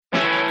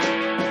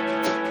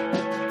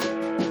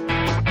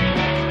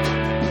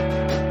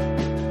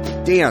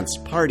Dance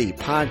Party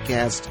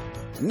Podcast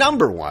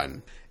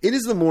 #1. It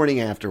is the morning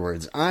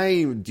afterwards.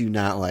 I do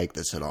not like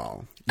this at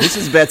all. This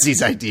is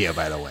Betsy's idea,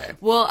 by the way.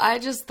 Well, I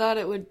just thought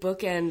it would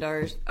bookend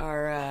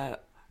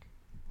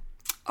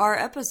our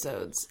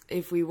episodes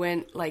if we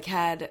went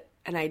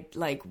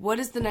what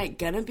is the night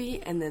gonna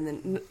be, and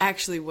then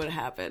actually what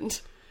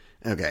happened.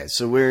 Okay,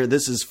 so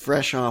this is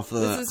fresh off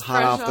the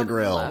hot off the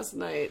grill last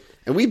night,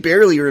 and we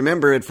barely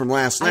remember it from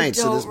last night.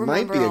 So this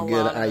might be a a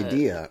good lot of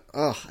idea.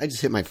 Oh, I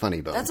just hit my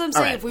funny bone. That's what I'm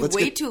saying. If we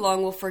wait too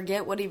long, we'll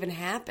forget what even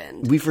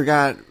happened. We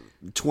forgot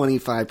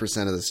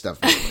 25% of the stuff.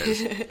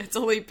 It's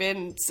only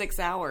been 6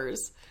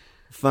 hours.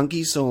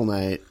 Funky Soul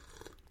Night.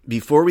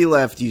 Before we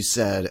left, you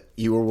said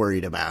you were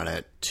worried about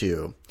it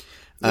too.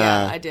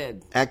 Yeah, I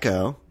did.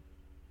 Echo.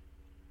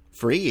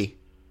 Free.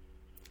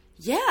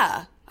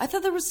 Yeah. I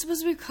thought there was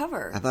supposed to be a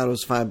cover. I thought it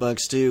was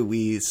 $5 too.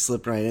 We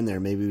slipped right in there.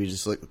 Maybe we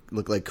just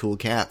look like cool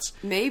cats.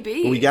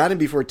 Maybe. But we got in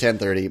before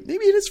 10:30.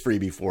 Maybe it is free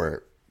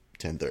before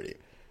 10:30.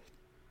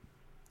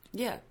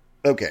 Yeah.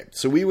 Okay,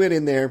 so we went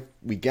in there.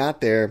 We got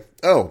there.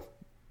 Oh,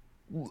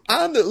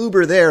 on the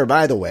Uber there,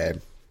 by the way,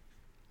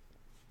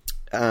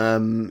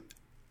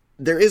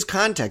 there is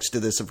context to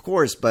this, of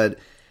course, but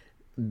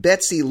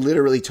Betsy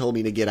literally told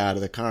me to get out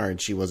of the car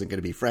and she wasn't going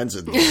to be friends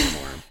with me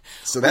anymore.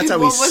 So that's how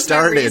we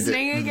started. What was my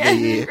reasoning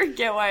again? I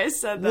forget why I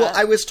said that. Well,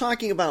 I was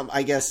talking about,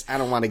 I guess, I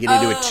don't want to get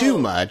into it too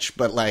much,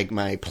 but like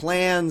my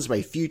plans,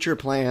 my future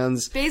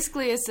plans.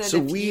 Basically, I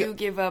said you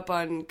give up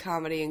on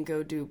comedy and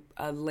go do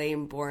a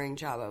lame, boring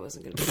job, I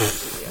wasn't going to be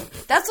friends with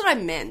you. That's what I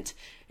meant.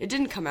 It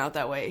didn't come out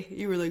that way.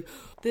 You were like,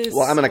 this.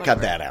 Well, I'm going to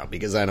cut that out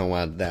because I don't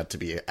want that to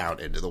be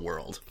out into the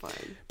world.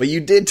 Fine. But you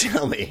did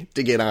tell me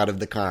to get out of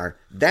the car.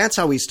 That's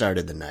how we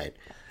started the night.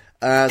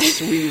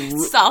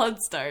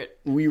 Solid start.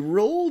 We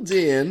rolled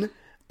in.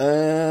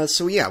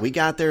 We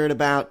got there at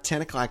about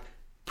 10 o'clock.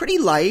 Pretty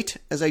light,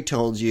 as I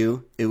told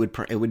you it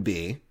would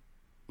be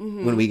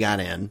when we got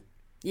in.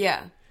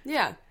 Yeah.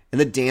 Yeah.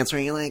 And the dancer,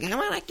 you're like, I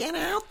want to get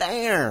out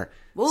there.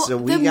 Well, so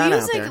we the got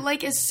music, out there.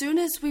 like, as soon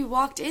as we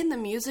walked in, the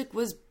music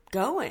was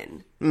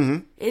going.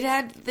 Mm-hmm. It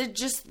had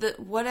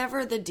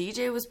whatever the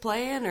DJ was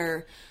playing,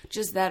 or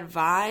just that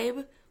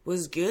vibe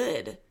was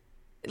good.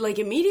 Like,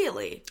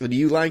 immediately. But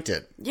you liked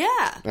it.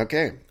 Yeah.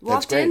 Okay.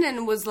 Walked in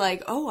and was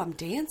like, oh, I'm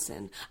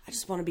dancing. I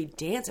just want to be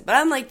dancing. But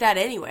I'm like that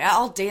anyway.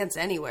 I'll dance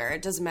anywhere.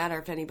 It doesn't matter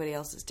if anybody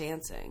else is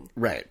dancing.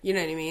 Right. You know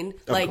what I mean?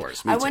 Of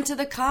course. I went to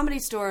the Comedy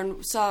Store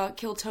and saw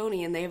Kill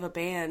Tony, and they have a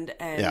band.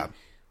 And yeah.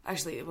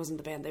 Actually, it wasn't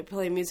the band. They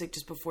play music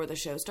just before the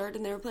show started,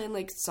 and they were playing,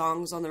 like,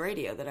 songs on the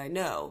radio that I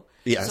know.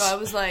 Yes. So I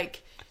was,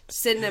 like,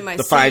 sitting in my seat.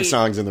 The 5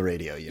 songs on the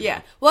radio, Yeah.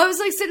 Know. Well, I was,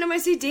 like, sitting in my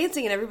seat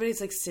dancing, and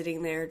everybody's, like,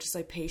 sitting there just,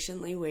 like,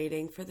 patiently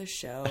waiting for the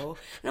show.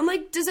 And I'm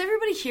like, does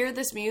everybody hear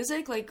this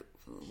music? Like,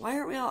 why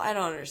aren't we all... I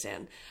don't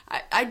understand.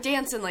 I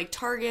dance in, like,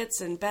 Targets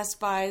and Best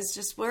Buys,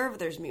 just wherever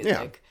there's music.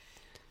 Yeah.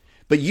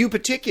 But you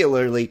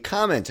particularly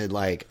commented,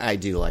 like, I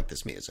do like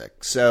this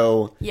music.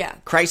 So, yeah.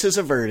 Crisis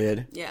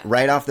averted. Yeah.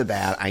 Right off the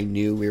bat, I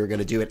knew we were going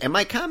to do it. And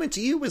my comment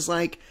to you was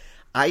like,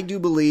 I do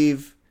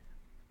believe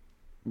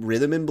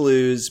rhythm and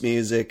blues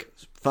music,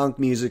 funk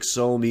music,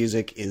 soul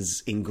music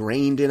is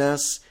ingrained in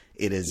us.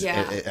 It is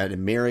an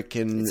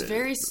American...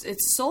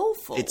 It's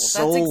soulful. It's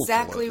soulful. That's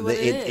exactly what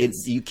it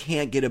is. You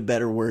can't get a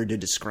better word to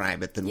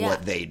describe it than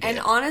what they did. And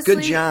honestly...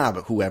 Good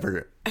job,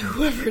 whoever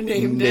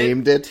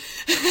named it.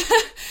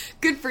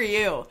 Good for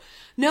you.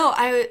 No,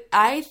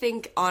 I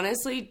think,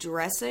 honestly,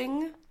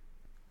 dressing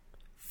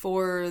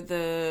for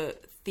the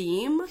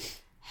theme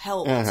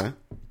helped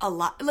a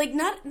lot. Like,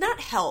 not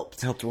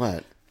helped. Helped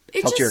what?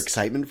 Helped your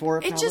excitement for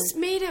it, probably? It just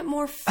made it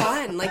more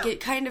fun. Like, it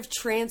kind of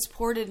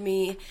transported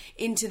me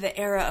into the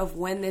era of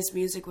when this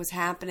music was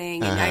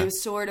happening. And I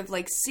was sort of,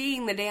 like,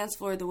 seeing the dance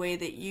floor the way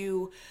that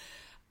you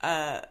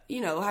how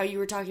you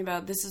were talking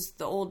about, this is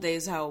the old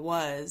days, how it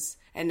was.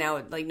 And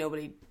now, like,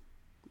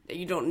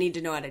 you don't need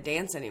to know how to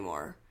dance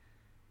anymore.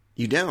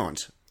 You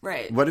don't.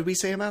 Right. What did we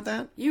say about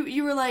that?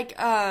 You were like,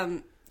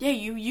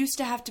 you used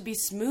to have to be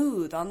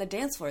smooth on the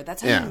dance floor.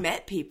 That's how you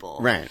met people.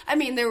 Right. I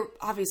mean, there were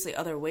obviously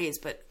other ways,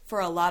 but for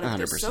a lot of 100%.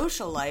 the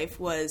social life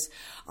was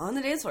on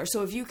the dance floor.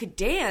 So if you could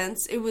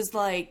dance, it was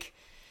like...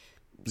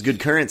 It was good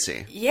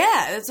currency.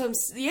 Yeah, that's what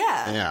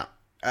Yeah.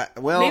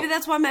 Well... Maybe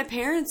that's why my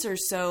parents are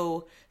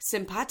so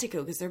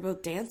simpatico, because they're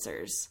both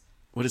dancers.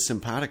 What does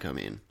simpatico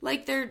mean?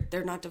 Like,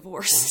 they're not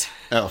divorced.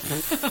 Oh.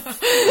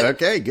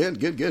 Okay,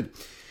 good.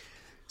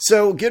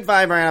 So, good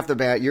vibe right off the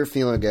bat. You're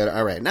feeling good.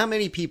 All right. Not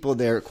many people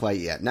there quite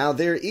yet. Now,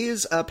 there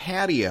is a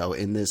patio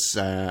in this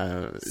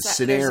scenario.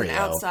 There's an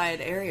outside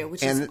area,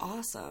 which is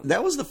awesome.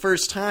 That was the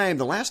first time.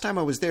 The last time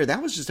I was there,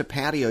 that was just a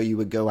patio you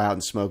would go out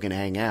and smoke and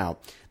hang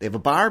out. They have a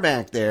bar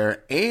back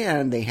there,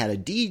 and they had a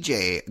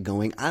DJ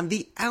going on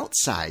the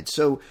outside.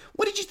 So,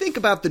 what did you think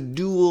about the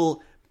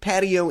dual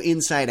patio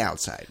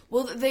inside-outside?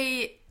 Well,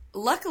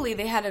 luckily,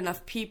 they had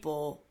enough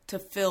people to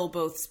fill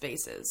both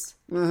spaces.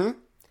 Mm-hmm.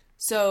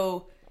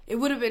 So... It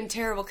would have been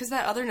terrible because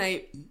that other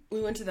night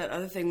we went to that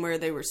other thing where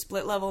they were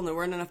split level and there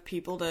weren't enough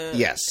people to.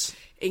 Yes.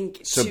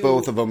 So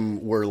both of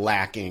them were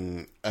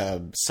lacking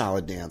a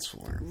solid dance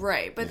floor.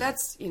 Right, but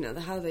that's,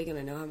 how are they going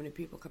to know how many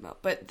people come out?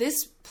 But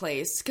this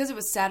place, because it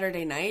was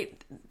Saturday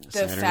night,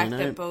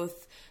 that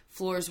both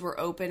floors were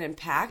open and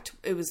packed,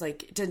 it was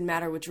like, it didn't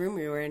matter which room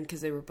we were in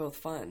because they were both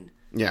fun.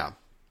 Yeah.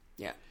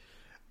 Yeah.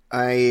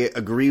 I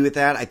agree with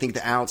that. I think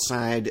the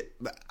outside...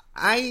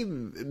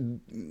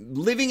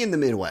 living in the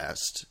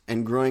Midwest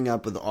and growing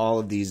up with all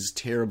of these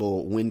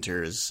terrible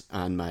winters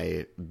on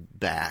my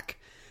back,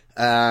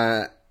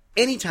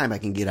 anytime I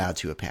can get out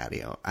to a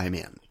patio, I'm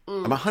in.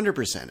 I'm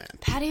 100% in.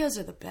 Patios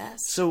are the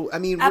best. So, I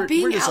mean,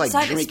 we're just outside,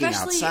 like drinking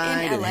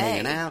outside and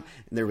hanging out.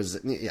 And there was,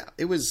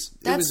 it was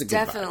a good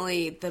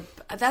definitely vibe.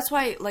 That's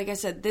why, like I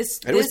said,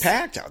 it was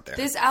packed out there.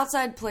 This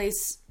outside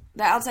place,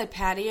 the outside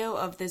patio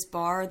of this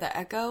bar, the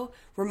Echo,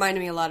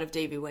 reminded me a lot of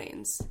Davy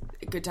Wayne's.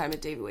 A Good Time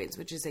at Davy Wayne's,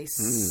 which is a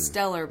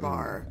stellar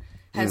bar.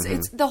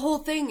 It's the whole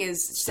thing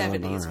is stellar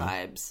 70s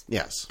vibes.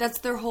 Yes. That's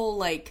their whole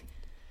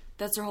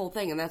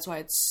thing, and that's why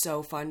it's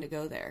so fun to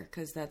go there,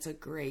 because that's a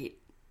great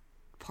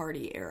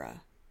party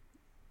era.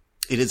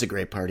 It is a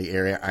great party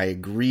area. I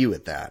agree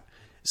with that.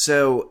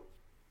 So,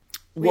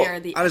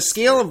 on a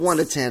scale of 1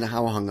 to 10,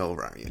 how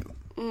hungover are you?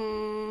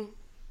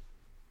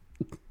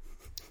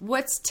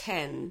 What's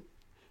 10?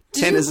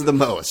 10 is the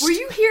most. Were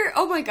you here?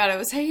 Oh my God, I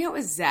was hanging out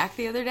with Zach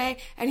the other day,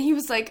 and he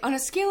was like, on a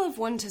scale of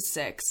 1 to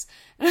 6.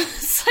 And I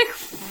was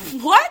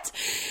like, what?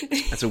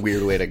 That's a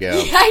weird way to go.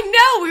 Yeah, I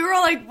know. We were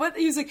all like, what?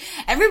 He was like,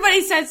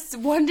 everybody says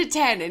 1 to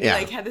 10. And he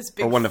like had this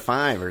big... Or 1 to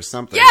 5 or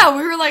something. Yeah,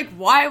 we were like,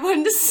 why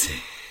 1 to 6?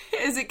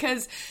 Is it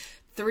because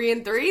 3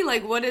 and 3?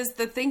 Like, what is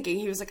the thinking?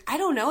 He was like, I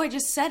don't know. I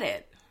just said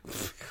it.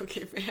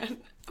 Okay, man.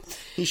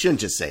 He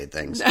shouldn't just say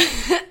things.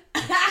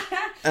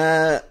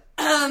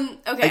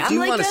 Okay, I do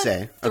want to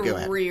say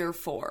 3 or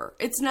 4.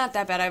 It's not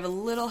that bad. I have a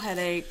little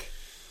headache,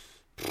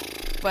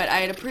 but I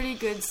had a pretty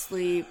good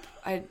sleep.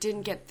 I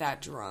didn't get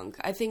that drunk.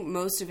 I think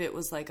most of it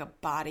was like a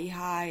body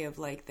high of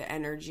like the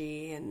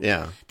energy, and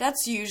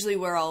that's usually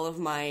where all of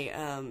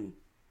my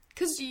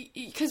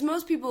because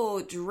most people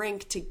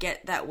drink to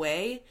get that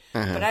way,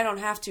 but I don't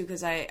have to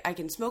because I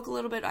can smoke a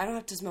little bit. I don't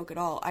have to smoke at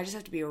all. I just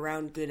have to be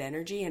around good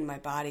energy, and my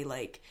body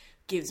like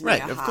gives me a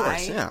high. Right, of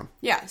course,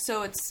 yeah.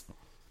 So it's.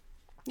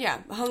 Yeah,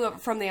 hung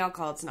up from the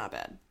alcohol, it's not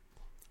bad.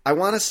 I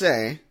want to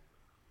say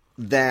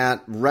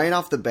that right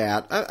off the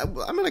bat, I'm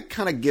going to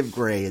kind of give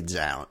grades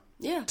out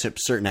to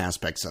certain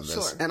aspects of this.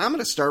 Sure. And I'm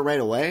going to start right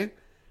away.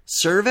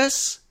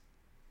 Service,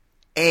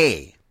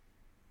 A.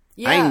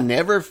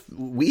 Yeah.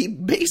 We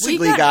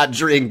basically got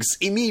drinks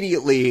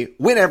immediately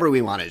whenever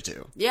we wanted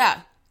to.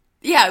 Yeah.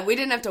 Yeah, we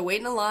didn't have to wait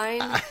in a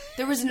line.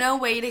 There was no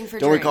waiting for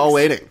drinks. Don't recall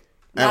waiting.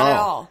 Not at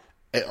all.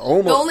 The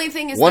only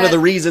thing is one of the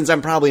reasons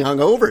I'm probably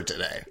hungover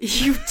today.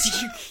 You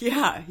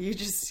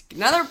just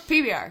another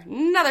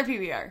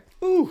PBR.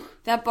 Ooh.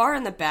 That bar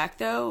in the back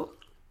though,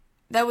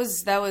 that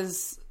was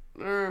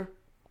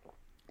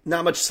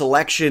not much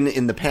selection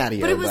in the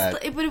patio, but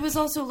it was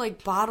also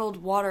like bottled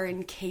water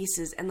in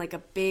cases and like a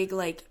big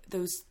like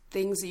those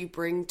things that you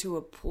bring to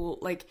a pool,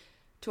 like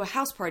to a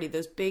house party,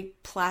 those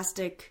big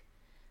plastic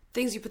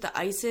things you put the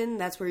ice in.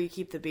 That's where you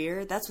keep the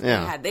beer. That's what they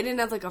had. They didn't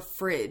have like a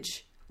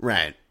fridge.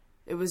 Right.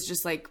 It was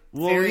just like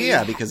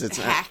because it's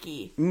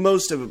hacky.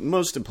 Most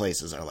of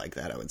places are like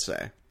that, I would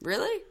say.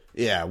 Really?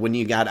 Yeah, when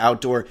you got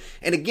outdoor.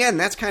 And again,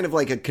 that's kind of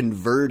like a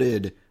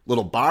converted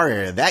little bar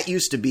area. That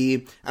used to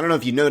be, I don't know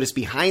if you noticed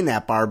behind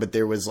that bar, but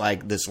there was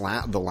like this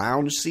the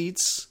lounge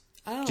seats.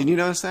 Oh. Did you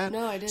notice that?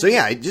 No, I didn't. So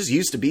yeah, it just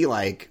used to be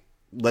like,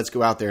 let's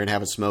go out there and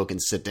have a smoke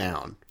and sit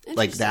down.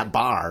 Like that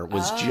bar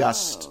was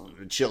just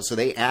chill. So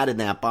they added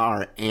that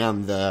bar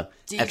and the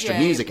DJ. Extra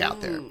music out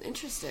there.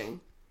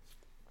 Interesting.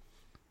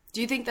 Do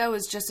you think that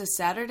was just a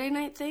Saturday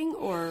night thing,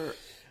 or?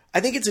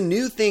 I think it's a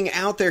new thing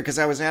out there because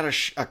I was at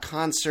a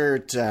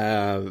concert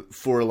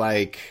for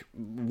like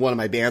one of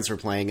my bands were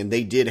playing, and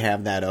they did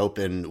have that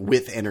open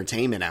with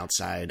entertainment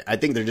outside. I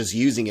think they're just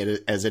using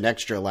it as an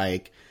extra,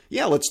 like,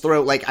 let's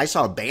throw. Like I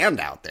saw a band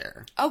out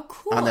there. Oh,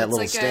 cool! On that it's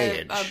little like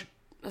stage,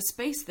 a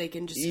space they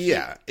can just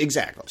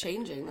exactly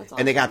changing. That's awesome.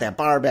 And they got that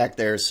bar back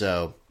there,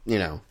 so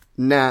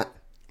not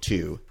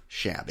too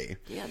shabby.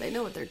 Yeah, they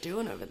know what they're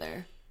doing over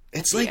there.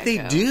 It's like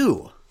they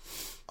do.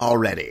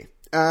 Already.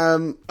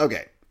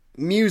 Okay.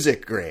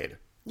 Music grade.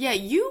 Yeah,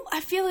 I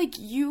feel like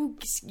you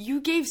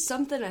gave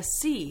something a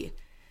C.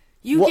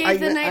 You gave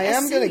the night a C. I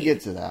am going to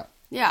get to that.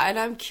 Yeah, and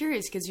I'm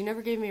curious because you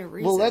never gave me a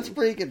reason. Well, let's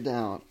break it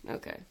down.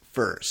 Okay.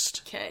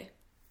 First. Okay.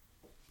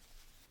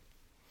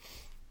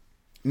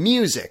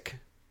 Music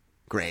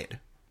grade.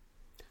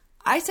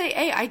 I say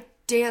A. I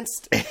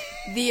danced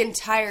the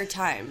entire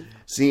time.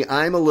 See,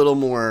 I'm a little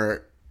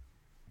more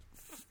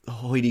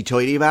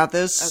hoity-toity about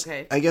this.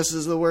 Okay. I guess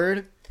is the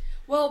word.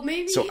 Well,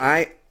 maybe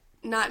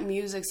not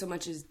music so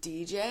much as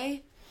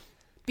DJ,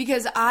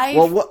 because I'm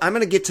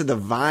going to get to the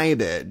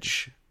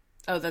vibage.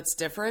 Oh, that's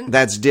different?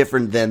 That's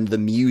different than the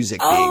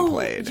music being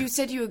played. You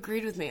said you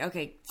agreed with me.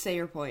 Okay, say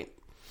your point.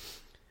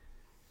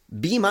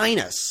 B-. B-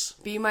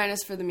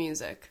 for the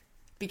music.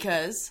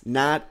 Because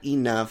not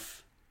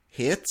enough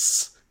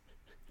hits.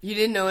 You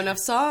didn't know enough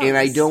songs. And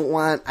I don't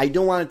want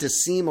it to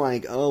seem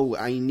like, oh,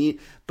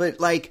 but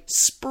like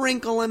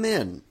sprinkle them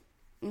in.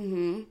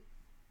 Mm-hmm.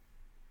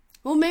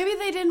 Well, maybe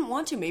they didn't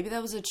want to. Maybe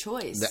that was a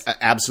choice.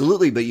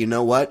 Absolutely, but you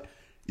know what?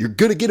 You're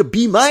gonna get a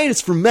B-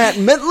 from Matt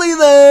Mentley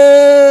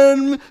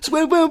then.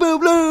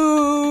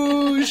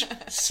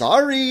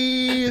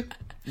 Sorry.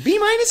 B-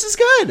 is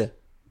good.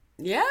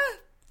 Yeah.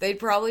 They'd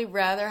probably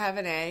rather have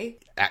an A.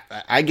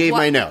 I gave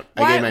my note.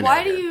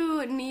 Why do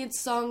you need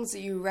songs that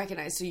you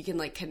recognize so you can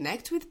like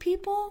connect with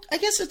people? I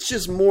guess it's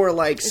just more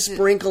like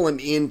sprinkle them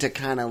in to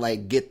kind of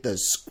like get the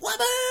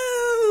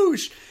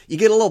squaboosh. You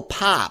get a little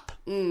pop.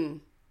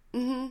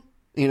 Mm-hmm.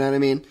 You know what I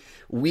mean?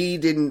 We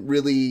didn't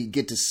really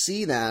get to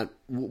see that.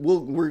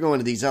 We're going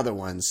to these other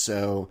ones,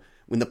 so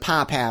when the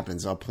pop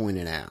happens, I'll point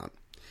it out.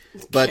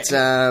 Okay. But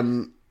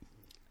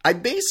I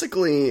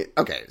basically...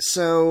 Okay,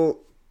 so...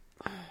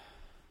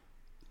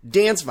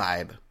 Dance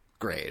vibe,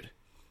 grade.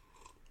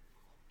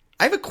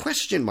 I have a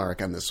question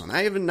mark on this one.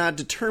 I have not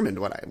determined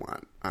what I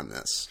want on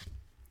this.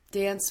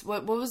 Dance...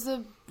 What was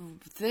the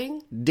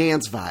thing?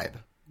 Dance vibe,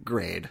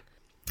 grade.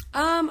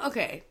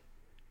 Okay.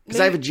 Because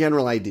I have a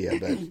general idea,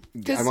 but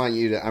I want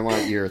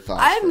your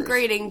thoughts. I'm first.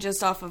 grading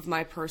just off of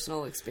my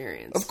personal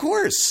experience. Of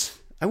course.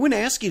 I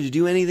wouldn't ask you to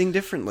do anything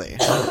differently.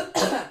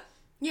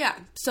 Yeah.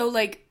 So,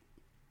 like,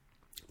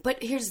 but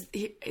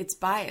it's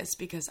biased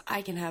because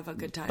I can have a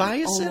good time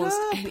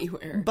almost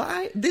anywhere.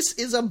 This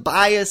is a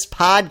bias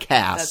podcast.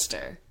 That's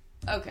fair.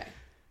 Okay.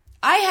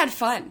 I had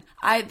fun.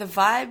 The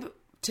vibe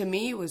to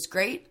me was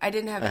great. I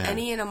didn't have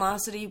any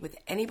animosity with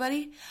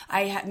anybody.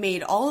 I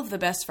made all of the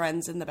best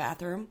friends in the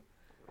bathroom.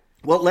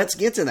 Well, let's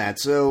get to that.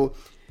 So,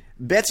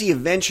 Betsy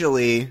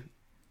eventually,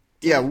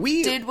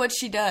 we did what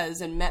she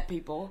does and met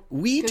people.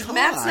 We talked.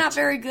 Matt's not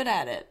very good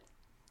at it.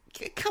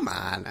 Come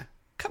on,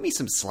 cut me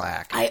some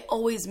slack. I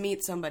always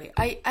meet somebody.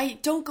 I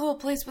don't go a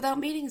place without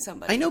meeting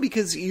somebody. I know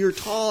because you're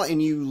tall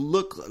and you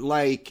look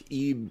like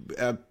you.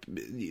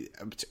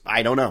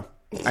 I don't know.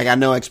 I got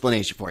no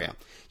explanation for you.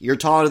 You're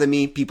taller than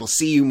me. People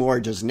see you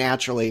more just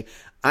naturally.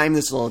 I'm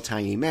this little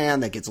tiny man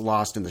that gets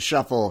lost in the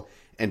shuffle.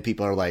 And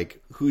people are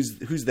like, who's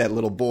that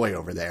little boy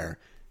over there?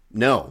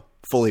 No,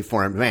 fully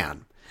formed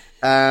man.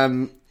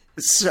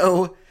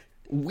 So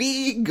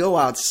we go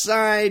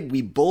outside,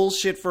 we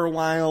bullshit for a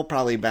while,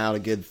 probably about a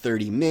good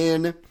 30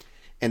 min.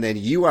 And then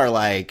you are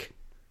like,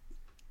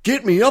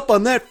 get me up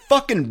on that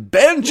fucking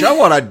bench. I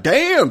want to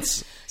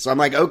dance. So I'm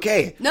like,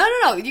 okay. No.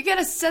 You got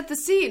to set the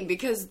scene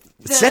because...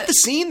 Set the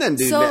scene then,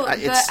 dude. So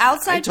the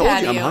outside patio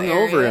I told you, I'm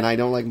hungover and I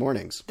don't like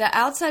mornings. The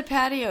outside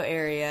patio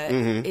area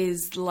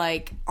is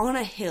like on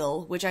a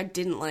hill, which I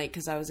didn't like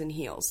because I was in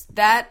heels.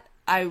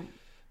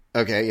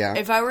 Okay, yeah.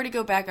 If I were to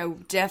go back, I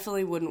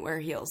definitely wouldn't wear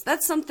heels.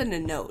 That's something to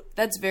note.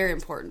 That's very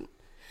important.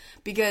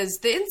 Because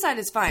the inside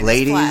is fine.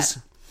 Ladies,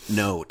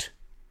 note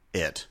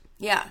it.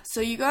 Yeah,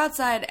 so you go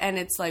outside and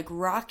it's like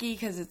rocky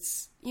because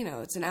it's...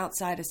 it's an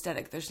outside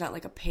aesthetic. There's not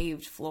like a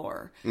paved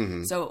floor.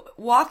 Mm-hmm. So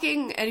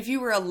walking, and if you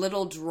were a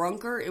little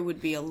drunker, it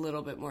would be a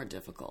little bit more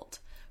difficult.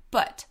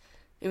 But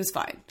it was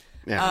fine.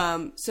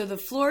 Yeah. So the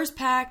floor's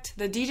packed.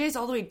 The DJ's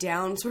all the way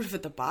down, sort of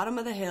at the bottom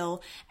of the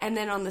hill. And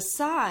then on the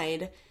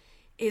side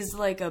is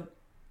like a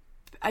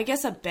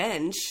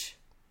bench.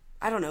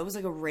 I don't know. It was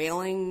like a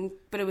railing,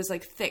 but it was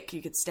like thick.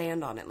 You could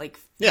stand on it, like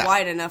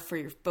wide enough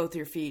for both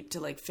your feet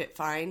to like fit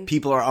fine.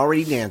 People are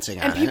already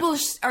dancing on it. And people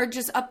are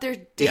just up there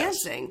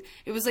dancing. Yes.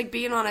 It was like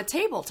being on a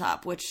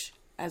tabletop, which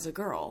as a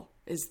girl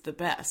is the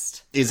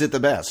best. Is it the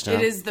best? Huh?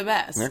 It is the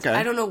best. Okay.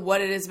 I don't know what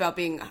it is about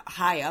being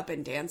high up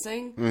and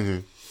dancing.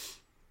 Mm-hmm.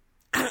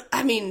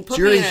 I mean, so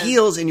you're in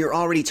heels and you're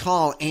already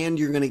tall and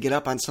you're going to get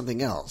up on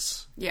something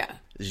else. Yeah.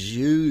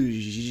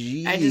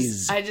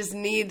 Jeez.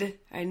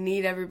 I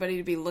need everybody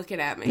to be looking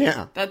at me.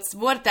 Yeah. That's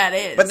what that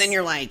is. But then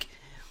you're like,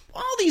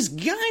 all these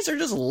guys are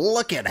just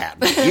looking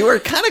at me. You were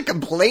kind of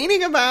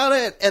complaining about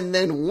it, and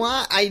then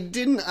why? I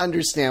didn't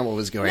understand what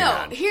was going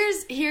on. No,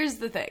 here's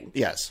the thing.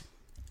 Yes.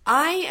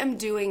 I am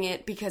doing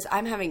it because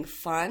I'm having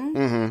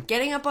fun.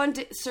 Getting up on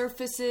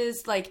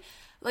surfaces, like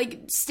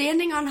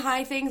standing on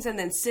high things and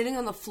then sitting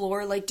on the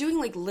floor, like doing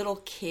like little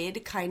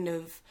kid kind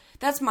of...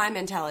 That's my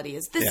mentality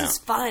is this is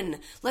fun.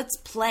 Let's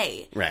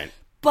play. Right.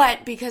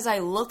 But because I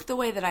look the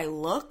way that I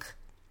look,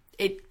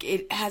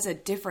 it has a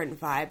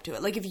different vibe to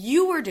it. Like if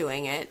you were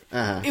doing it,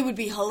 it would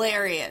be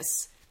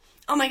hilarious.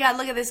 Oh my God,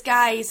 look at this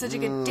guy. He's such a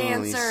good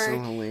dancer. He's so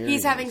hilarious.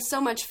 He's having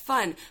so much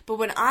fun. But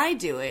when I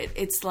do it,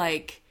 it's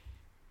like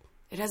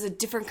it has a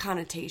different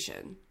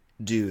connotation.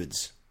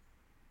 Dudes.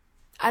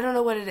 I don't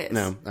know what it is.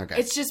 No, okay.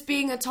 It's just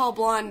being a tall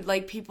blonde,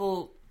 like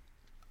people...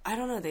 I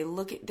don't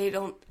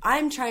know.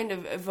 I'm trying to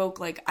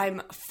evoke, like,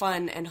 I'm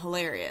fun and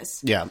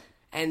hilarious. Yeah.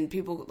 And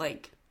people,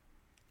 like,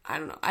 I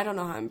don't know. I don't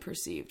know how I'm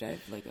perceived. I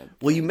have, like,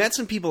 Well, you met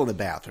some people in the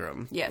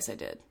bathroom. Yes, I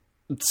did.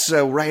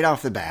 So, right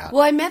off the bat.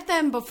 Well, I met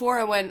them before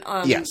I went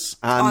on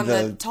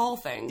the tall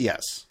thing.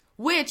 Yes.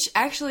 Which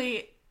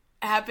actually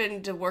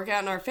happened to work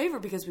out in our favor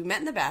because we met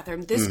in the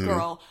bathroom. This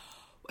girl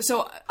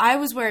So I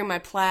was wearing my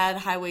plaid,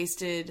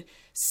 high-waisted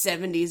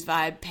 70s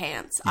vibe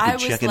pants. You I can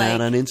was check it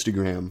out on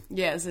Instagram.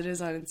 Yes, it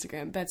is on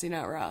Instagram. Betsy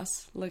Not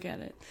Ross. Look at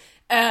it.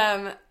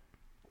 I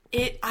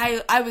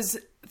was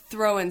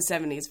throwing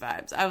 70s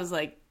vibes. I was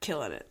like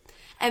killing it.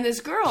 And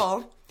this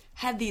girl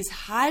had these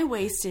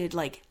high-waisted,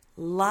 like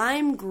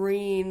lime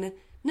green,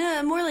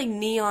 no, more like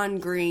neon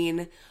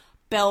green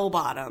bell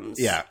bottoms.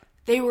 Yeah.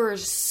 They were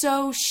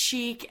so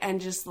chic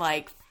and just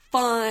like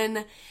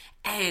fun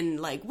and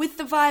like with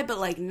the vibe, but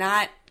like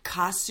not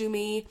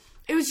costumey.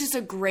 It was just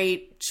a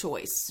great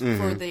choice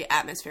for the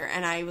atmosphere.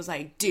 And I was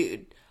like,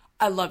 dude,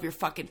 I love your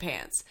fucking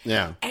pants.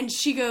 Yeah. And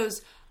she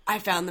goes, I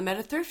found them at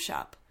a thrift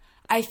shop.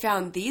 I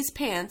found these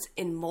pants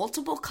in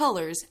multiple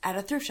colors at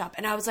a thrift shop.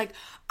 And I was like,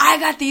 I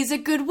got these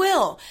at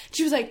Goodwill.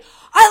 She was like,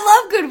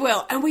 I love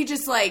Goodwill. And we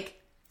just like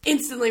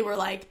instantly were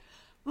like,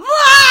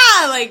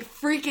 ah! Like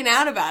freaking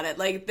out about it.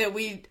 Like that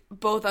we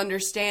both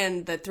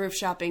understand that thrift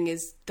shopping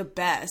is the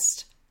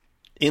best.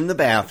 In the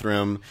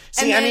bathroom.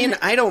 See, And I then- mean,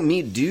 I don't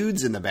meet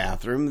dudes in the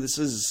bathroom. This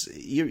is,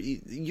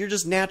 you're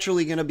just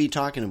naturally going to be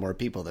talking to more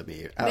people than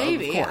me.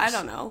 Maybe. Of course. I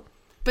don't know.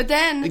 But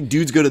then, Like,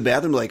 dudes go to the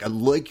bathroom like, I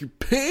like your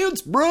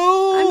pants, bro.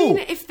 I mean,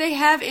 if they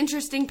have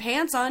interesting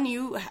pants on,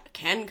 you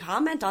can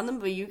comment on them,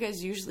 but you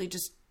guys usually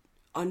just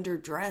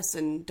underdress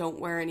and don't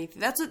wear anything.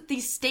 That's what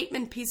these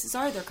statement pieces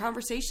are. They're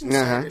conversation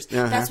starters.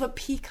 That's what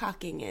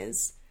peacocking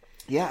is.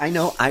 Yeah, I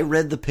know. I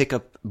read the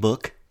pickup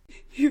book.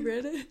 You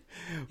read it?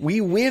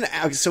 We win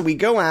out. So we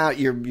go out.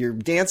 You're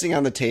dancing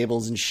on the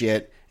tables and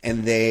shit,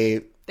 and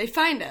they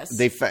find us.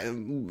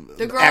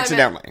 the girl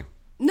accidentally.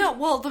 No,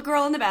 well, the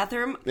girl in the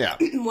bathroom. Yeah.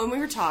 When we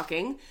were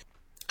talking,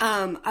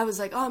 I was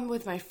like, "Oh, I'm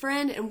with my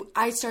friend," and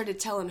I started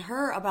telling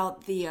her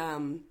about the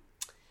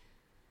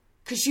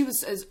because she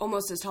was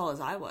almost as tall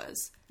as I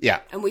was. Yeah.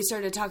 And we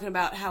started talking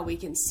about how we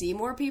can see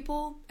more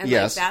people and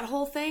Yes. like that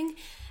whole thing.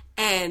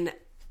 And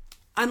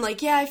I'm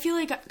like, yeah, I feel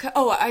like,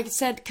 I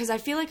said, because I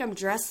feel like I'm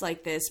dressed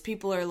like this.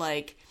 People are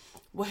like,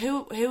 well,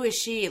 who is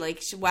she?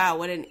 Like, wow,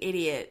 what an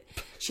idiot.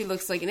 She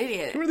looks like an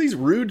idiot. Who are these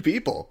rude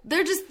people?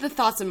 They're just the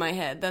thoughts in my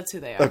head. That's who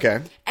they are. Okay.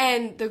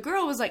 And the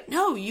girl was like,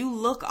 no, you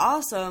look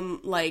awesome.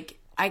 Like,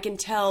 I can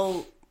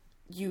tell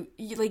you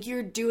like,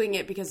 you're doing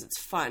it because it's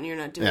fun. You're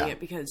not doing it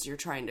because you're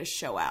trying to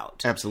show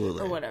out.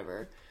 Absolutely. Or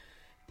whatever.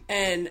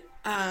 And,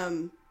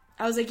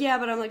 I was like, yeah,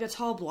 but I'm like a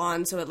tall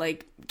blonde. So it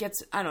like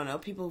gets, I don't know,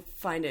 people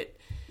find it,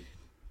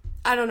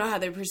 I don't know how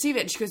they perceive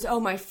it. And she goes, oh,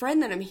 my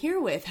friend that I'm here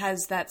with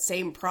has that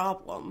same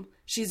problem.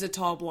 She's a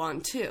tall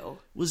blonde too.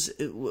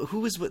 Who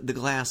was with the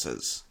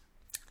glasses?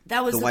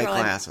 That was The the white girl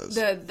glasses.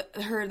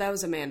 that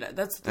was Amanda.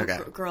 That's the Okay.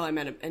 girl I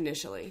met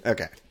initially.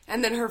 Okay.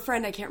 And then her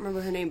friend, I can't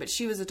remember her name, but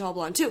she was a tall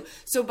blonde too.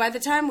 So by the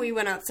time we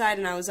went outside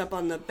and I was up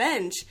on the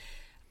bench,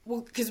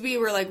 well, because we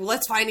were like, well,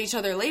 let's find each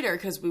other later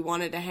because we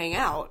wanted to hang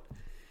out.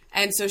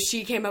 And so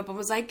she came up and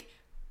was like,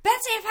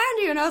 Betsy, I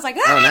found you. And I was like,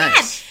 oh, my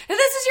nice. God. And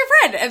this is your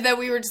friend. And then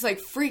we were just like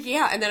freaking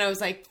out. And then I was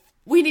like,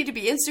 we need to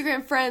be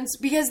Instagram friends.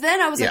 Because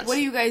then I was Yes. like, what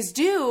do you guys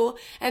do?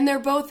 And they're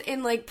both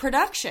in like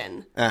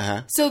production.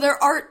 Uh-huh. So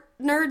they're art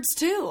nerds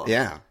too.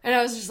 Yeah. And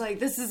I was just like,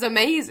 this is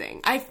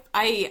amazing.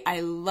 I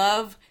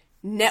love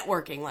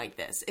networking like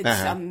this.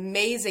 It's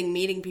amazing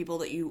meeting people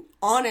that you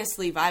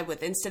honestly vibe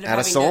with instead of At a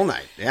having soul to,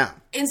 night. Yeah.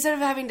 instead of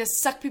having to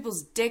suck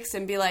people's dicks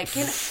and be like,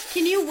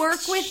 can you work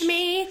with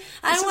me?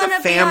 I This is want a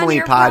to be on family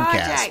your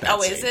podcast, project. Oh,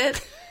 Betsy. is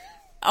it?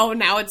 Oh,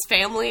 now it's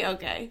family?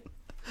 Okay.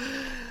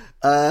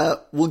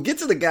 We'll get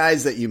to the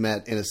guys that you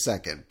met in a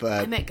second, I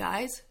but met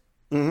guys?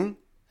 Mm-hmm.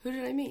 Who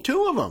did I meet?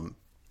 two of them.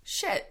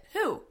 Shit.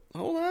 Who?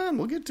 Hold on,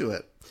 we'll get to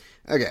it.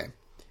 Okay.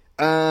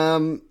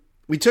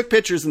 We took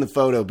pictures in the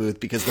photo booth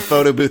because the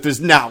photo booth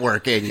was not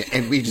working,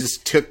 and we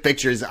just took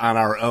pictures on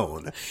our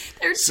own.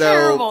 They're So,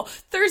 terrible.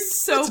 They're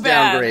so Let's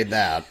bad. downgrade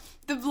that.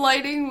 The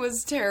lighting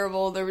was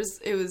terrible. Those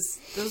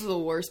were the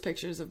worst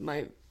pictures of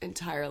my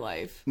entire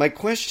life. My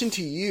question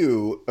to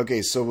you,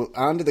 okay, so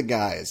on to the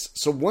guys.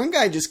 So one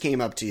guy just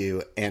came up to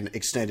you and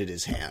extended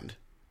his hand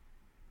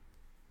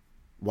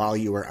while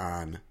you were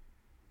on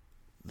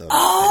the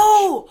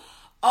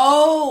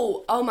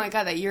Oh my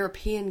God, that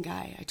European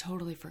guy. I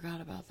totally forgot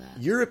about that.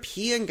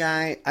 European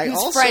guy. I He was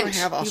also French.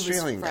 have He was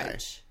Australian guy.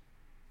 French.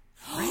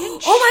 Oh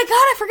my God,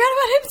 I forgot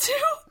about him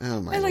too. Oh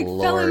my I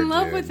Lord, fell in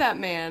love dude. with that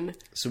man.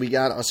 So we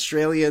got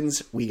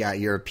Australians, we got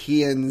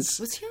Europeans.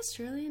 Was he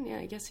Australian? Yeah,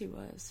 I guess he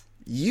was.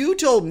 You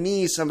told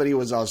me somebody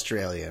was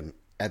Australian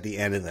at the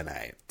end of the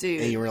night.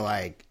 Dude. And you were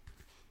like,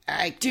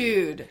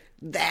 Dude.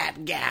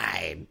 that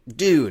guy.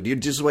 Dude, you're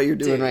just what you're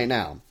doing Dude. right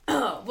now.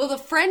 Well, the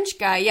French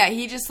guy, yeah,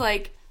 he just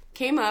like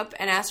came up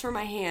and asked for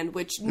my hand,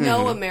 which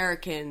no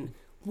American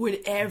would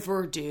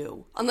ever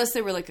do unless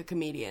they were like a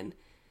comedian.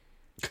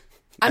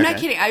 I'm not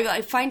kidding.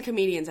 I find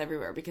comedians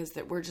everywhere because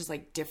we're just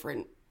like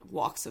different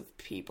walks of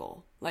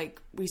people. Like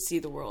we see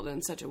the world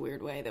in such a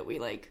weird way that we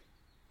like,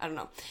 I don't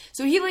know.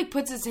 So he like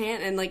puts his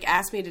hand and like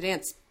asks me to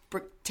dance,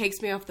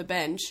 takes me off the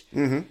bench.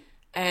 Mm-hmm.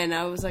 And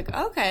I was like,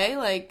 okay,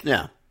 like,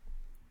 Yeah.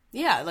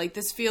 like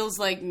this feels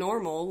like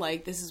normal.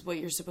 Like this is what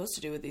you're supposed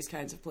to do with these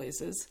kinds of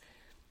places.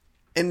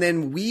 And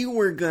then we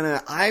were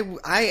gonna.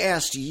 I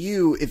asked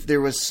you if there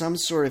was some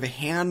sort of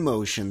hand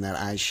motion that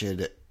I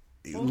should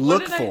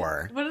look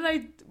for.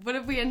 What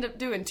did we end up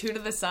doing? Two to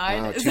the side?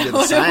 Oh, Is two that to the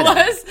what side.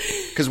 it was?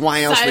 Because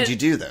why else Side- would you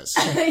do this?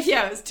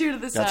 Yeah, it was two to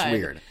the side. That's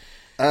weird.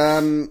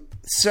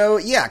 So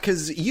yeah,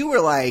 because you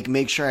were like,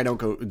 make sure I don't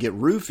go get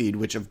roofied,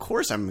 which of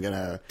course I'm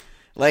gonna.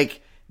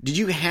 Like, did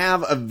you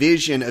have a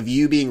vision of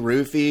you being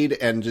roofied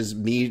and just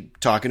me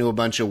talking to a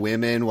bunch of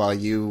women while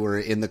you were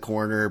in the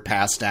corner,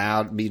 passed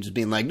out, me just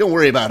being like, don't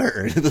worry about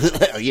her,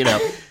 you know?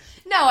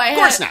 No, Of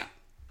course not.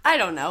 I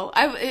don't know.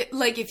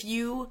 Like if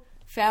you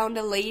found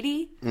a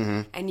lady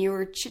and you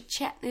were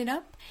chit-chatting it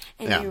up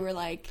and you were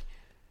like,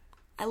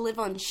 I live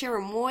on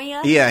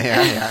Cherimoya.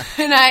 Yeah.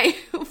 And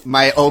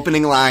My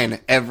opening line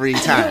every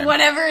time.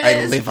 Whatever it I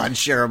is. live on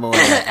Cherimoya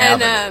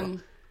Avenue.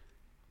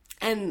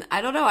 And I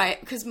don't know,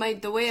 because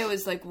the way I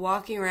was like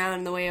walking around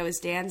and the way I was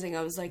dancing,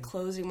 I was like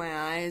closing my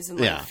eyes and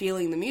like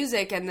feeling the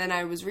music, and then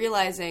I was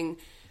realizing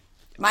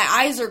my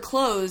eyes are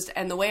closed,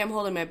 and the way I'm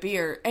holding my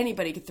beer,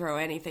 anybody could throw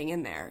anything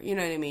in there. You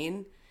know what I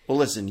mean? Well,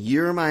 listen,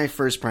 you're my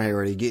first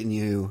priority, getting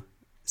you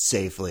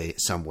safely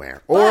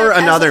somewhere, or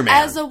another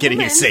man as a getting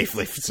you woman,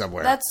 safely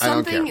somewhere. That's I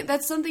don't something. care.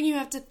 That's something you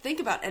have to think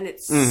about, and it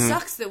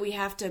sucks that we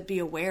have to be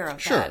aware of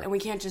Sure. that, and we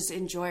can't just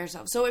enjoy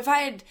ourselves. So if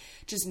I had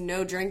just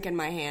no drink in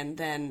my hand,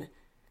 then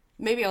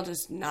maybe I'll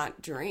just not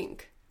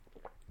drink.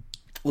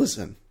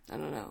 Listen, I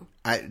don't know.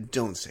 I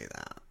don't say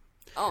that.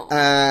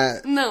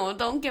 Oh no!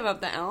 Don't give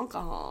up the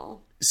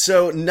alcohol.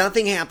 So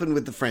nothing happened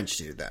with the French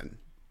dude then.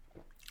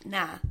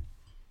 Nah.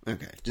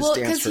 Okay, just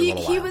dance for a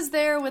little while. he was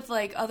there with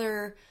like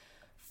other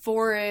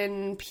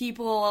foreign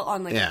people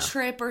on like a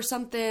trip or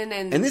something,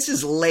 and this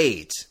is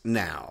late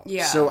now.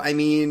 Yeah. So I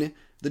mean,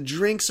 the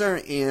drinks are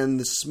in,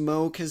 the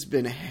smoke has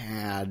been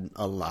had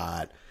a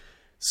lot.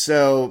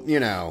 So, you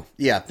know,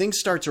 things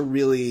start to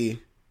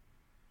really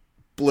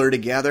blur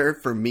together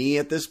for me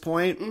at this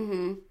point.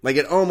 Mm-hmm. Like,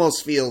 it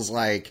almost feels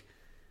like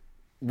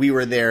we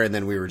were there and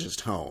then we were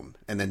just home.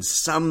 And then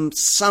some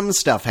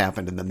stuff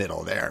happened in the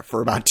middle there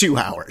for about 2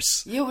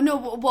 hours.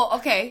 Well,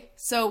 okay.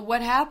 So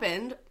what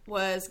happened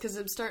was, because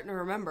I'm starting to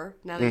remember,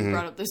 now that you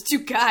brought up those two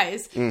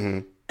guys,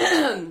 the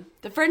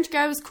French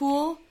guy was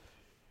cool.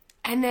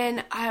 And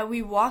then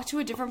we walked to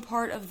a different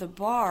part of the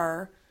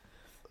bar,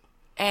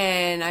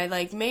 and I,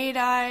 like, made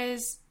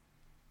eyes.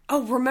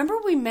 Oh, remember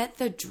we met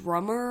the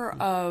drummer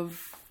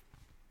of...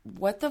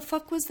 What the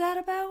fuck was that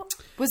about?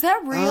 Was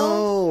that real?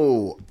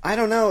 Oh, I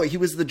don't know. He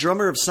was the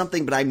drummer of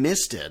something, but I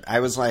missed it.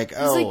 I was like, It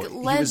was oh. like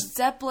Led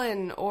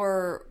Zeppelin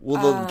or...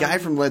 Well, the guy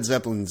from Led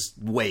Zeppelin's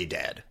way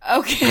dead.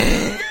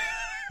 Okay.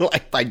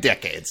 Like, by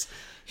decades.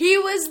 He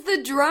was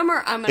the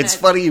drummer. It's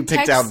funny you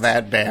picked out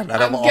that band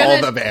out of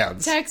all the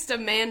bands. Text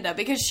Amanda,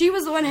 because she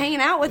was the one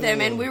hanging out with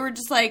him, and we were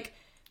just like,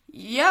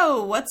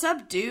 yo, what's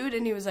up, dude?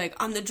 And he was like,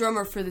 I'm the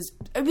drummer for this.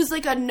 It was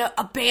like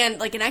a band,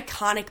 like an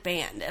iconic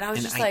band. And I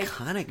was just like... An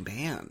iconic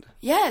band?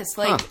 Yes,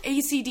 like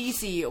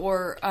AC/DC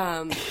or...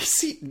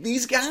 See,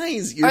 these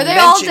guys you're Are they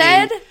all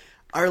mentioning dead?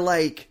 Are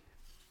like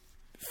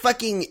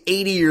fucking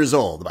 80 years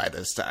old by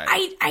this time.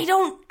 I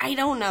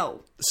don't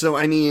know. So,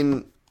 I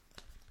mean,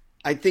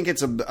 I think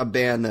it's a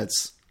band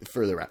that's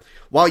further out.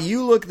 While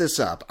you look this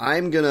up,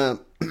 I'm going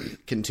to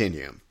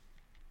continue.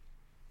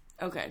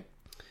 Okay.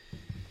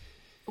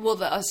 Well,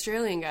 the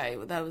Australian guy,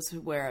 that was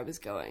where I was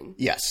going.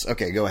 Yes.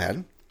 Okay, go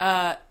ahead.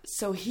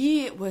 So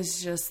he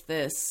was just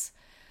this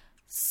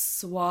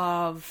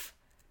suave,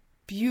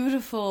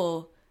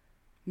 beautiful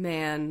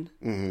man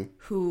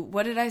who,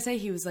 what did I say?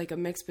 He was like a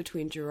mix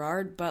between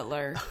Gerard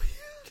Butler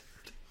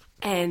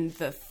and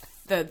the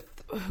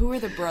who are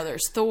the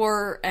brothers?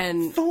 Thor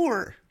and...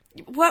 Thor.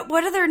 What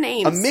are their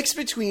names? A mix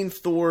between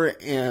Thor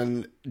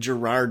and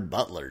Gerard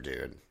Butler,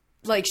 dude.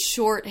 Like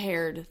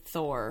short-haired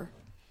Thor.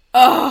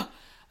 Ugh!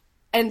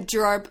 And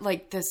Gerard,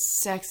 like the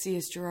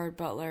sexiest Gerard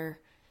Butler.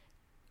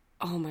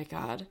 Oh my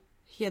God.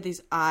 He had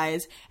these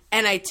eyes.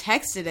 And I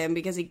texted him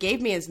because he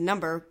gave me his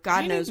number.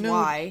 God knows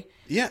why.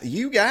 Yeah,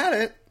 you got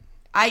it.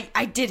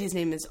 I did. His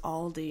name is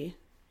Aldi.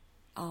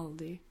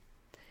 And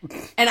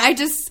I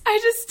just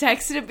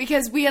texted him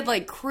because we had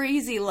like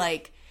crazy,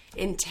 like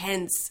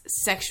intense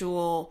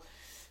sexual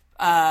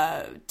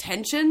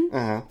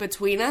tension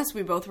between us.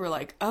 We both were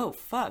like, oh,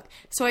 fuck.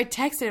 So I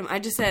texted him. I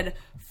just said,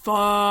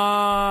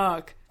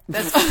 fuck.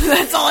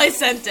 That's all I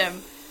sent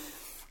him.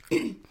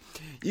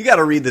 You got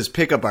to read this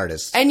Pickup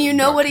Artist. And you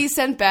know what he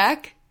sent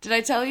back? Did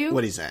I tell you?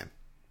 What'd he say?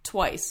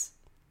 Twice.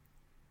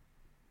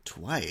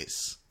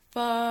 Twice?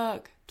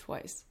 Fuck.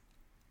 Twice.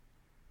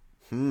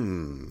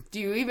 Do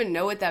you even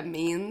know what that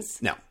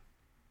means? No.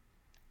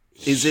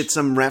 Is it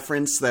some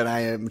reference that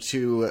I am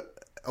too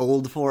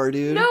old for,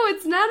 dude? No,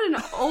 it's not an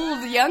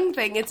old young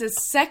thing. It's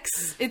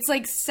it's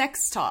like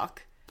sex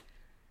talk.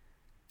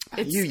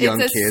 It's, you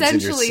young it's kids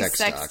and your essentially sex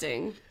talk.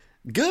 sexting.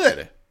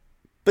 Good.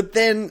 But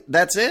then,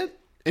 that's it?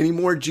 Any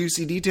more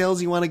juicy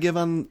details you want to give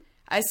on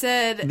I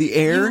said, the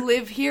air? You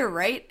live here,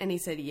 right? And he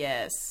said,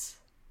 yes.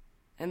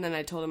 And then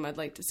I told him I'd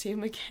like to see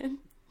him again.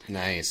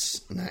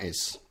 Nice.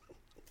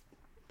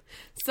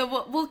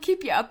 So we'll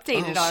keep you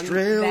updated on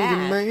Australian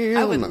that. man.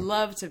 I would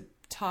love to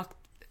talk.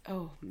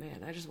 Oh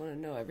man, I just want to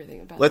know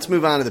everything about. Let's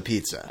move on to the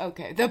pizza.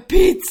 Okay, the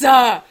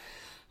pizza.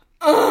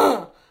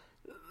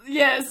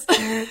 Yes.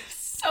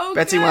 So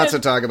Betsy good. wants to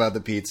talk about the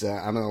pizza.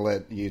 I'm going to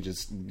let you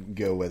just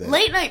go with it.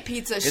 Late night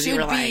pizza should you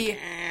were be like,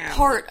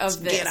 part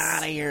of this. Get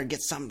out of here.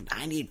 Get some.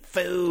 I need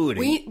food.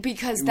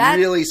 Because You that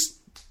really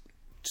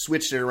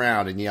switched it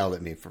around and yelled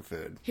at me for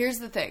food. Here's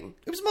the thing.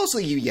 It was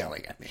mostly you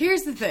yelling at me.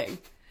 Here's the thing.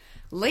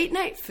 Late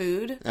night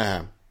food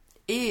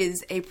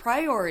is a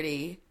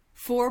priority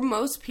for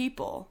most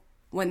people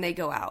when they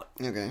go out.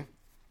 Okay.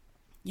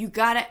 You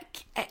gotta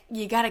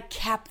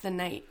cap the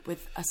night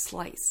with a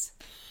slice.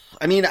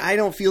 I mean, I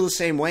don't feel the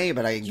same way,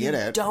 but I get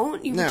it.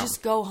 Don't? You No.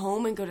 just go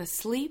home and go to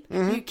sleep?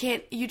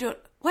 Mm-hmm. You don't.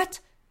 What?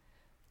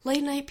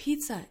 Late night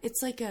pizza.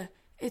 It's like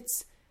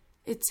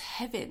it's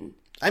heaven.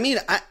 I mean,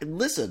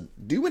 listen,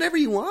 do whatever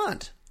you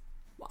want.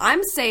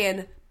 I'm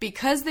saying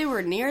because they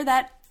were near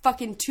that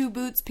fucking Two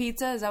Boots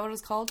Pizza, is that what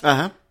it's called?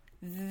 Uh-huh.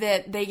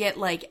 That they get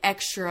like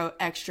extra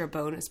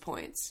bonus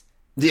points.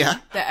 Yeah.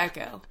 The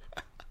Echo.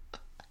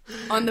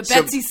 On the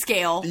Betsy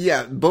scale.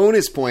 Yeah,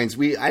 bonus points.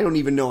 I don't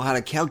even know how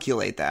to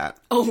calculate that.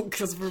 Oh,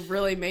 because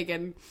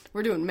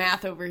we're doing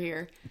math over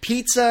here.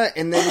 Pizza,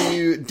 and then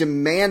you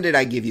demanded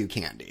I give you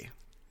candy.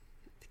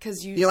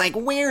 Because You're like,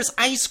 where's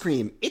ice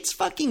cream? It's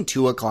fucking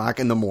 2:00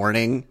 in the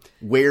morning.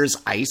 Where's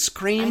ice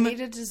cream? I need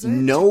a dessert.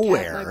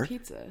 Nowhere. To cap my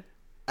pizza.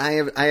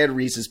 I had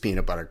Reese's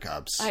peanut butter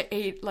cups. I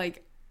ate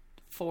like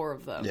 4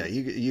 of them. Yeah,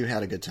 you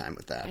had a good time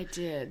with that. I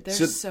did. They're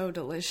so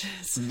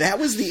delicious. That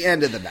was the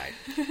end of the night.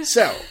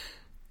 So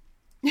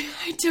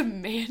I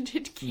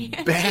demanded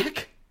candy.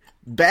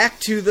 back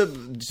to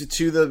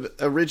the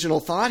original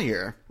thought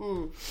here.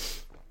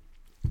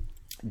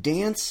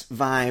 Dance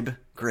vibe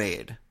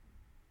grade.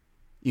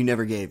 You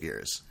never gave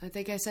yours. I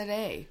think I said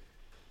A.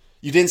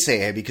 You didn't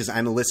say A because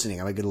I'm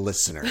listening. I'm a good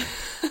listener.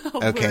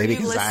 Okay,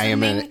 because I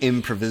am an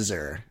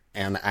improviser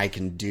and I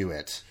can do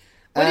it.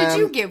 What did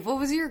you give? What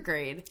was your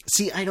grade?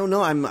 See, I don't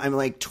know. I'm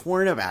like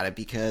torn about it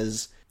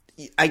because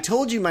I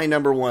told you the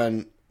number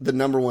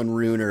one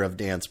ruiner of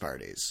dance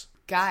parties.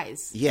 Guys.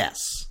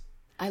 Yes.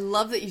 I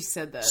love that you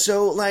said that.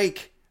 So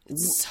like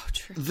It's so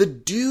true.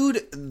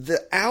 the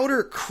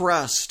outer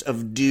crust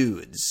of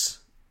dudes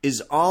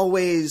is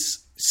always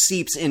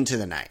seeps into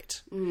the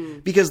night.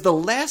 Because the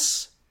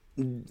less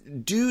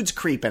dudes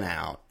creeping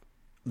out,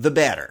 the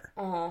better.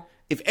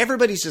 If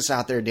everybody's just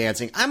out there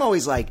dancing, I'm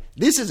always like,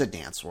 this is a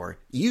dance floor.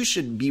 You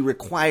should be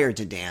required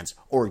to dance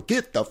or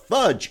get the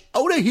fudge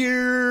out of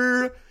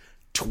here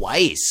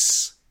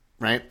twice.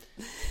 Right?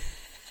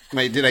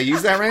 Wait, did I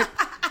use that right?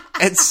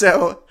 And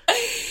so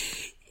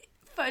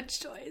Fudge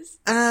toys.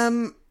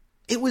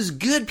 it was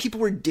good. People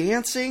were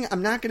dancing.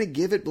 I'm not going to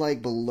give it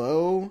like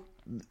below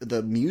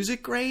the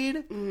music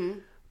grade,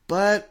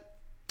 but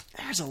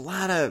there's a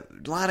lot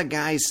of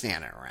guys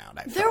standing around.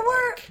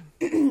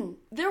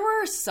 There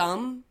were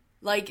some,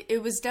 like,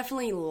 it was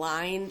definitely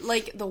lined,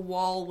 like the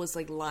wall was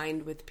like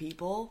lined with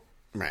people.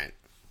 Right.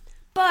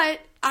 But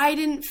I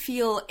didn't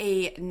feel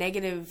a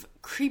negative,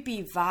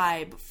 creepy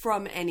vibe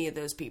from any of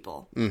those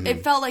people.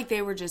 It felt like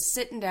they were just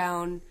sitting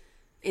down,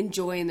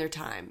 enjoying their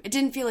time. It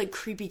didn't feel like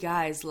creepy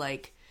guys,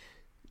 like,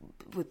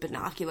 with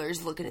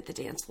binoculars looking at the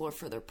dance floor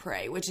for their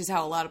prey, which is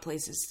how a lot of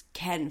places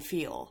can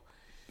feel.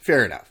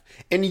 Fair enough.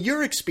 And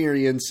your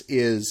experience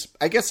is,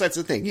 I guess that's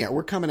the thing. Yeah,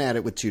 we're coming at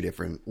it with two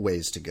different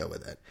ways to go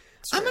with it.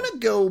 I'm going to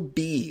go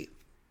B.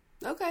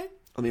 Okay.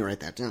 Let me write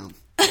that down.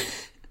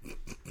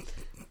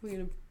 We're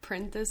going to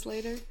print this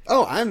later?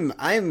 Oh,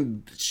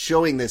 I'm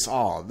showing this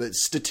all. The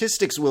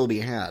statistics will be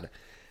had.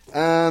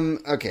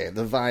 Okay,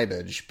 the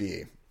vibage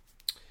B.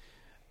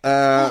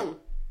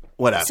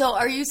 What up? So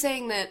are you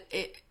saying that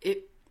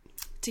it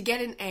to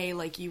get an A,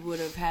 like you would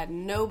have had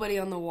nobody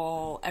on the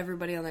wall,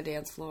 everybody on the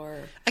dance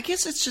floor? I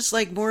guess it's just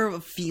like more of a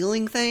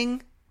feeling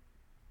thing.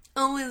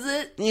 Oh, is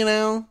it? You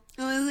know?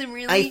 Oh, is it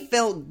really? I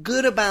felt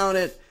good about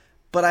it,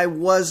 but I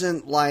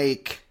wasn't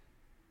like...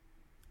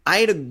 I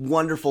had a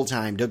wonderful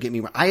time, don't get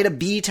me wrong. I had a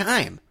B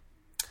time.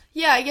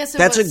 Yeah, I guess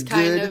That's was a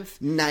kind good,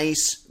 of...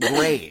 nice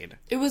grade.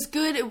 It was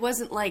good. It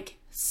wasn't, like,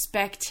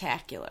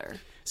 spectacular.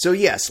 So,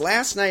 yes,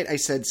 last night I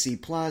said C+.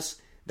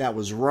 That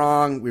was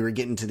wrong. We were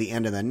getting to the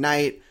end of the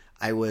night.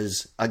 I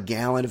was a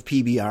gallon of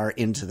PBR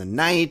into the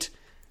night.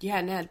 You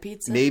hadn't had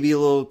pizza? Maybe a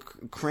little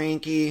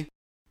cranky.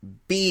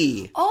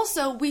 B.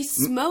 Also, we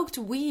smoked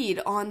weed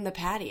on the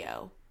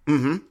patio.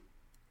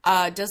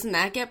 Mm-hmm. Doesn't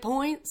that get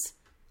points?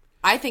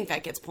 I think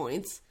that gets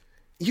points.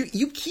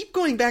 You keep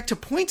going back to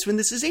points when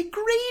this is a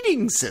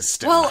grading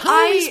system. Well,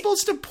 How are we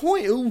supposed to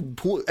point?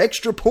 Ooh,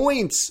 extra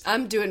points.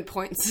 I'm doing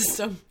point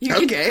system. You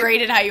can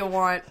grade it how you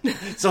want.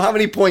 So how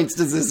many points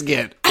does this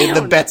get in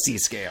the Betsy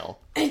scale?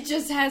 It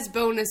just has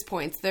bonus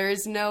points. There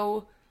is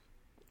no...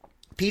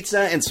 Pizza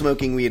and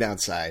smoking weed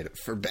outside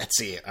for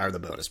Betsy are the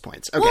bonus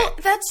points. Okay. Well,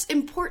 that's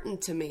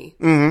important to me.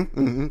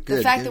 Good,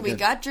 the fact that we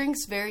got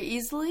drinks very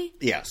easily.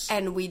 Yes.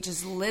 And we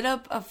just lit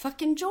up a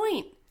fucking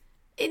joint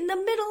in the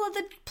middle of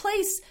the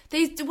place.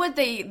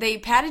 They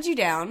patted you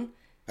down.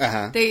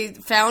 They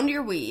found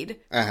your weed.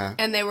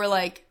 And they were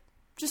like,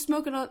 just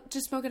smoke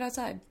it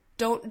outside.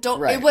 Don't.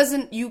 Right. It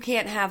wasn't, you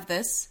can't have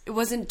this. It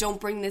wasn't, don't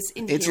bring this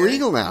in It's here.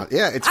 legal now.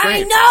 Yeah, it's I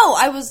great.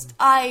 know.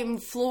 I'm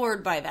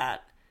floored by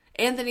that.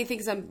 Anthony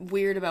thinks I'm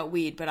weird about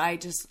weed, but I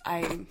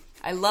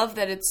love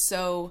that it's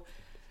so...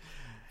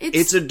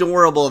 It's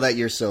adorable that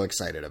you're so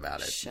excited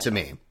about it, to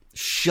me.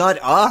 Shut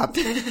up.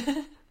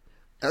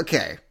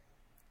 Okay.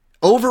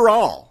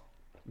 Overall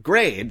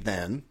grade,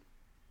 then,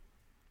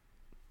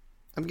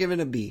 I'm giving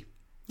a B.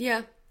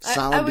 Yeah.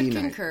 Solid I would B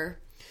night. concur.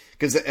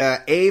 Because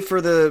A for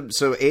the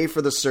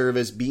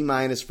service, B-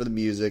 for the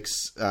music,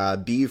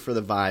 B for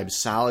the vibe,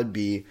 solid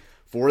B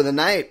for the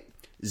night.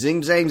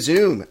 Zing Zang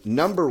Zoom,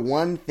 number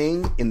one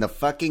thing in the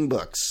fucking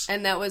books.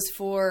 And that was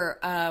for,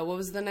 what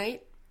was the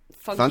night?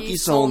 Funky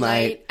Soul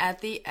Night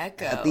at the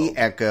Echo. At the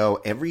Echo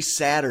every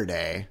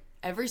Saturday.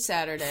 Every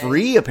Saturday.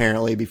 Free,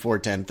 apparently, before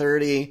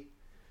 10:30.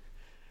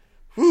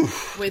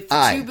 With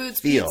Two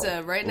Boots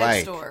Pizza right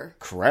next door.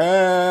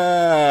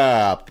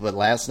 Crap. But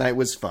last night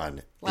was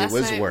fun. Last it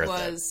was night worth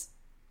was,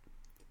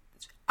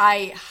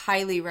 I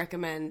highly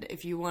recommend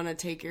if you want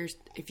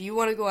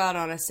to go out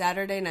on a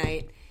Saturday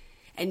night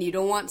and you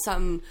don't want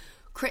something...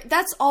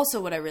 That's also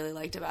what I really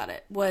liked about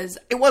it, was...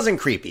 It wasn't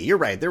creepy. You're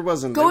right.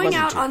 Going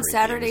out on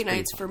Saturday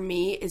nights for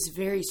me is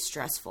very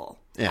stressful.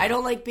 Yeah. I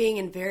don't like being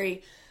in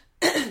very...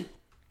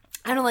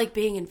 I don't like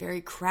being in very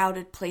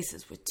crowded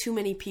places with too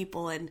many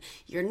people and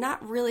you're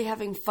not really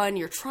having fun.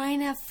 You're trying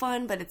to have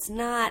fun, but it's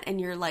not. And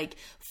you're like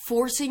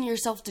forcing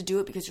yourself to do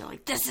it because you're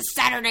like, this is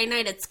Saturday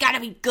night. It's got to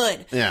be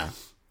good. Yeah.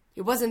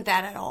 It wasn't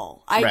that at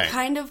all.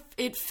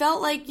 It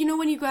felt like,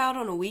 when you go out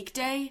on a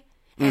weekday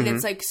and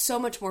it's like so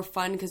much more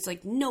fun because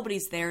like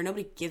nobody's there.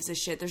 Nobody gives a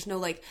shit. There's no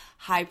like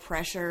high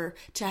pressure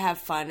to have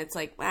fun. It's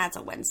like, it's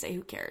a Wednesday.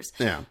 Who cares?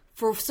 Yeah.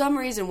 For some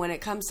reason, when it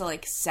comes to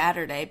like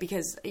Saturday,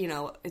 because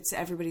it's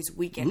everybody's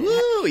weekend.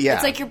 Ooh, yeah.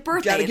 It's like your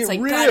birthday. Gotta It's get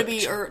like ripped. gotta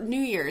be, or New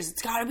Year's.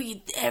 It's gotta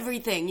be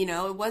everything.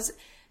 It was,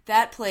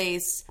 that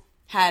place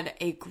had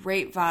a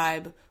great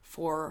vibe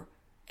for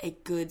a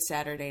good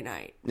Saturday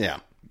night.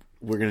 Yeah.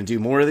 We're going to do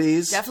more of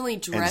these. Definitely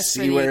dress for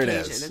see the where occasion.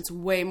 It is. It's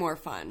way more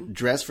fun.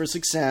 Dress for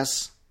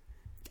success.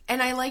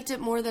 And I liked it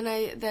more than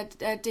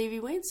at Davy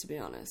Wayne's, to be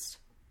honest.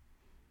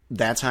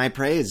 That's high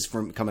praise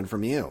coming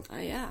from you.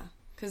 Yeah.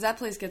 Because that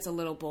place gets a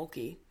little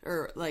bulky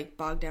or like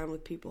bogged down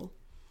with people.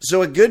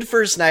 So a good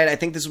first night. I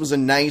think this was a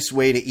nice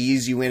way to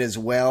ease you in as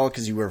well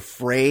because you were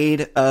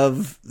afraid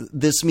of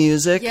this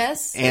music.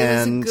 Yes,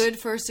 and it was a good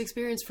first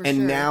experience for sure.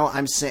 And now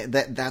I'm saying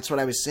that's what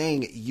I was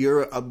saying.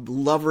 You're a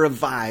lover of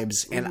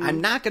vibes, and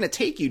I'm not going to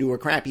take you to a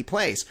crappy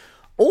place.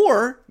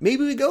 Or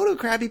maybe we go to a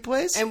crappy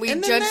place and we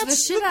then judge the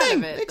that's shit the out thing.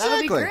 of it. Exactly. That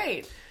would be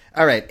great.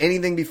 All right.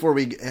 Anything before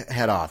we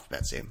head off,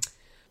 Betsy?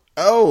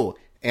 Oh,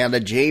 and a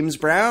James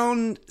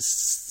Brown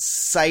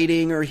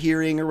sighting or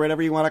hearing or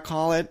whatever you want to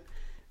call it.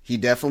 He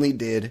definitely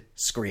did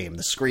scream.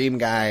 The Scream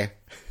guy.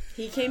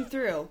 He came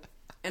through,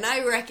 and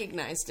I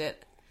recognized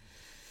it.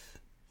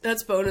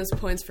 That's bonus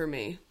points for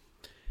me.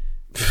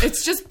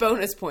 It's just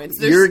bonus points.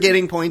 You're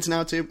getting points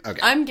now, too? Okay.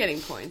 I'm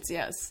getting points,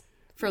 yes.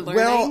 For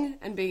learning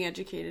and being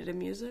educated in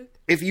music.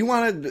 If you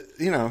wanted,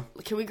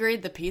 Can we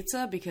grade the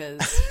pizza? Because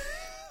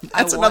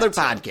that's another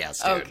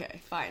podcast, dude.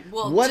 Okay, fine.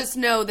 Well, What- just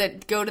know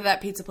that go to that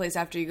pizza place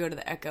after you go to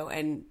the Echo,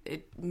 and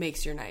it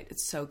makes your night.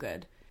 It's so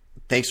good.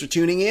 Thanks for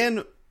tuning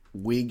in.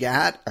 We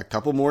got a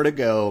couple more to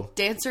go.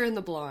 Dancer and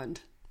the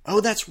Blonde.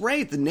 Oh, that's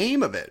right. The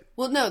name of it.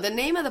 Well, no, the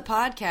name of the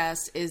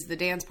podcast is the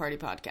Dance Party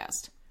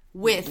Podcast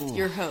with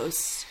your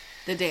hosts,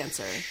 the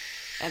Dancer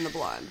and the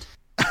Blonde.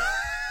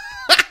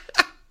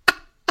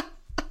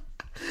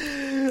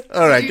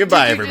 All right.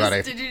 Goodbye,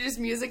 everybody. Did you just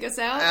music us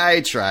out?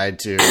 I tried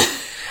to.